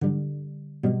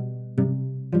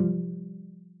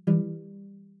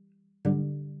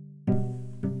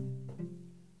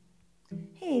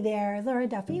Hey there, Laura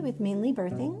Duffy with Mainly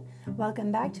Birthing.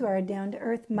 Welcome back to our Down to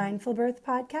Earth Mindful Birth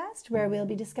podcast, where we'll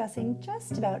be discussing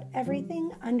just about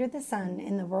everything under the sun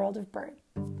in the world of birth.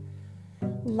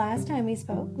 Last time we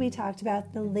spoke, we talked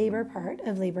about the labor part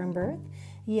of labor and birth.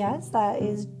 Yes, that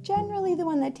is generally the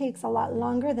one that takes a lot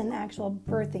longer than the actual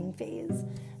birthing phase.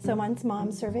 So once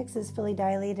mom's cervix is fully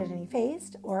dilated and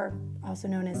effaced, or also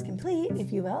known as complete,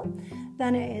 if you will,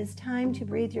 then it is time to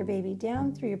breathe your baby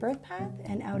down through your birth path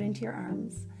and out into your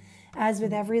arms. As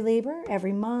with every labor,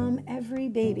 every mom, every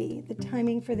baby, the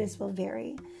timing for this will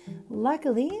vary.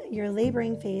 Luckily, your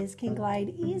laboring phase can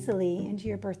glide easily into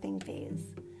your birthing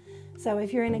phase. So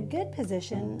if you're in a good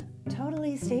position,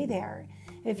 totally stay there.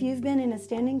 If you've been in a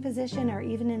standing position or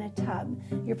even in a tub,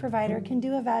 your provider can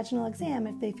do a vaginal exam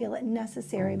if they feel it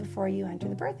necessary before you enter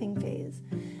the birthing phase.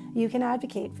 You can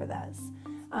advocate for this.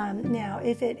 Now,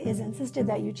 if it is insisted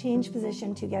that you change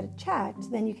position to get it checked,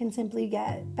 then you can simply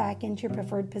get back into your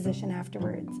preferred position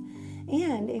afterwards.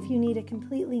 And if you need a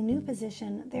completely new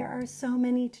position, there are so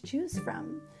many to choose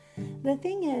from. The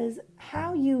thing is,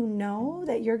 how you know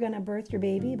that you're going to birth your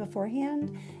baby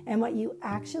beforehand and what you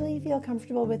actually feel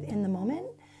comfortable with in the moment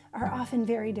are often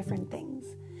very different things.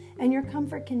 And your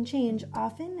comfort can change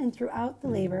often and throughout the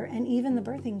labor and even the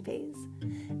birthing phase.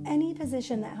 Any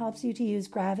position that helps you to use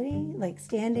gravity, like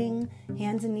standing,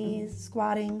 hands and knees,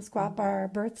 squatting, squat bar,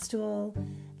 birth stool,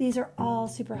 these are all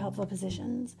super helpful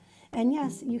positions. And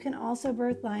yes, you can also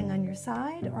birth lying on your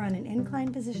side or on an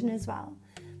inclined position as well.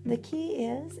 The key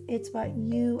is it's what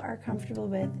you are comfortable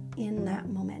with in that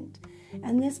moment.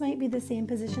 And this might be the same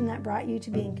position that brought you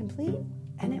to being complete,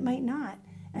 and it might not.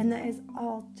 And that is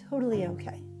all totally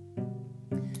okay.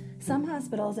 Some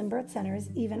hospitals and birth centers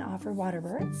even offer water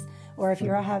births, or if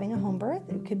you're having a home birth,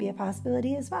 it could be a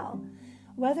possibility as well.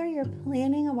 Whether you're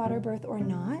planning a water birth or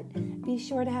not, be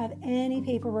sure to have any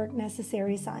paperwork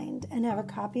necessary signed and have a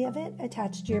copy of it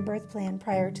attached to your birth plan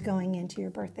prior to going into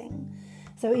your birthing.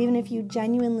 So even if you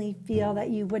genuinely feel that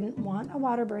you wouldn't want a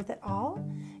water birth at all,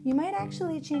 you might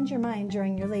actually change your mind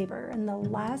during your labor, and the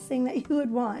last thing that you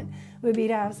would want would be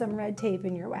to have some red tape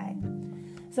in your way.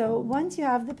 So once you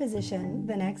have the position,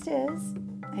 the next is,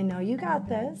 I know you got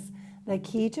this, the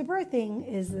key to birthing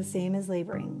is the same as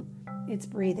laboring. It's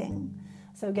breathing.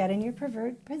 So get in your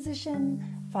preferred position,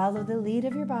 follow the lead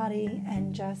of your body,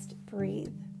 and just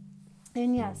breathe.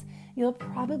 And yes, you'll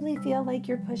probably feel like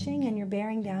you're pushing and you're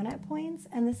bearing down at points,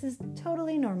 and this is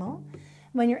totally normal.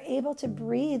 When you're able to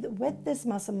breathe with this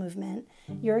muscle movement,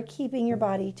 you're keeping your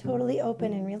body totally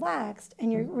open and relaxed,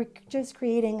 and you're just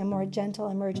creating a more gentle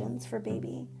emergence for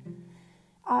baby.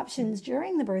 Options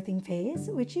during the birthing phase,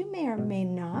 which you may or may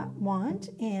not want,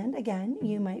 and again,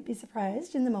 you might be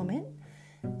surprised in the moment,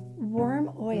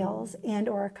 warm oils and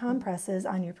or compresses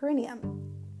on your perineum.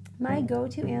 My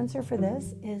go-to answer for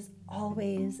this is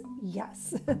always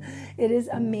yes. It is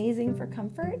amazing for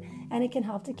comfort, and it can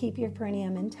help to keep your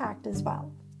perineum intact as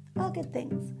well. All good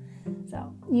things.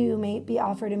 So you may be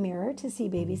offered a mirror to see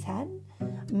baby's head.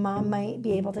 Mom might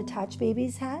be able to touch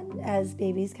baby's head as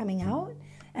baby's coming out,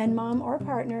 and mom or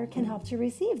partner can help to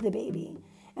receive the baby.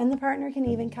 And the partner can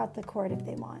even cut the cord if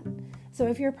they want. So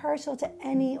if you're partial to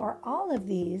any or all of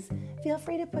these, feel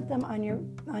free to put them on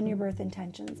your birth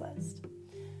intentions list.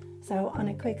 So on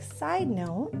a quick side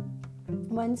note,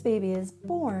 once baby is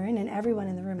born and everyone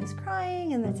in the room is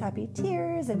crying and there's happy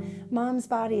tears and mom's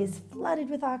body is flooded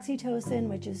with oxytocin,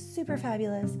 which is super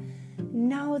fabulous,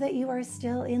 know that you are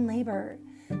still in labor.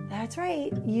 That's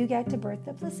right, you get to birth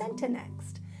the placenta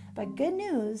next. But good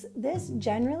news, this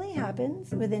generally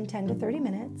happens within 10 to 30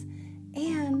 minutes,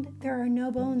 and there are no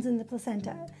bones in the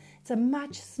placenta. It's a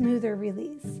much smoother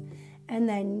release. And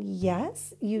then,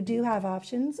 yes, you do have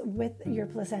options with your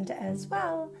placenta as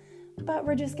well, but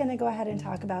we're just going to go ahead and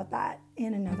talk about that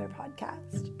in another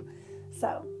podcast.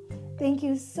 So, thank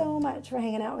you so much for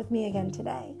hanging out with me again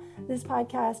today. This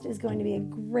podcast is going to be a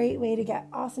great way to get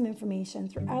awesome information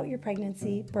throughout your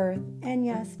pregnancy, birth, and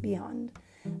yes, beyond.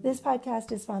 This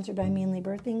podcast is sponsored by Mainly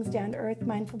Birthing's Down to Earth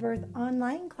Mindful Birth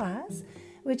online class,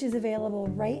 which is available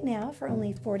right now for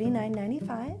only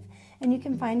 $49.95, and you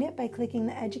can find it by clicking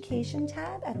the Education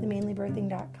tab at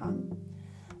themainlybirthing.com.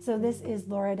 So this is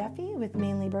Laura Duffy with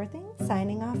Mainly Birthing,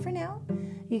 signing off for now.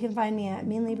 You can find me at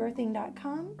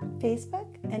mainlybirthing.com,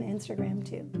 Facebook, and Instagram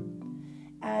too.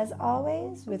 As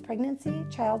always, with pregnancy,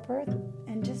 childbirth,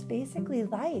 and just basically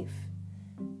life,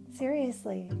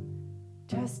 seriously,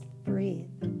 just breathe.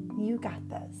 You got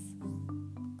this.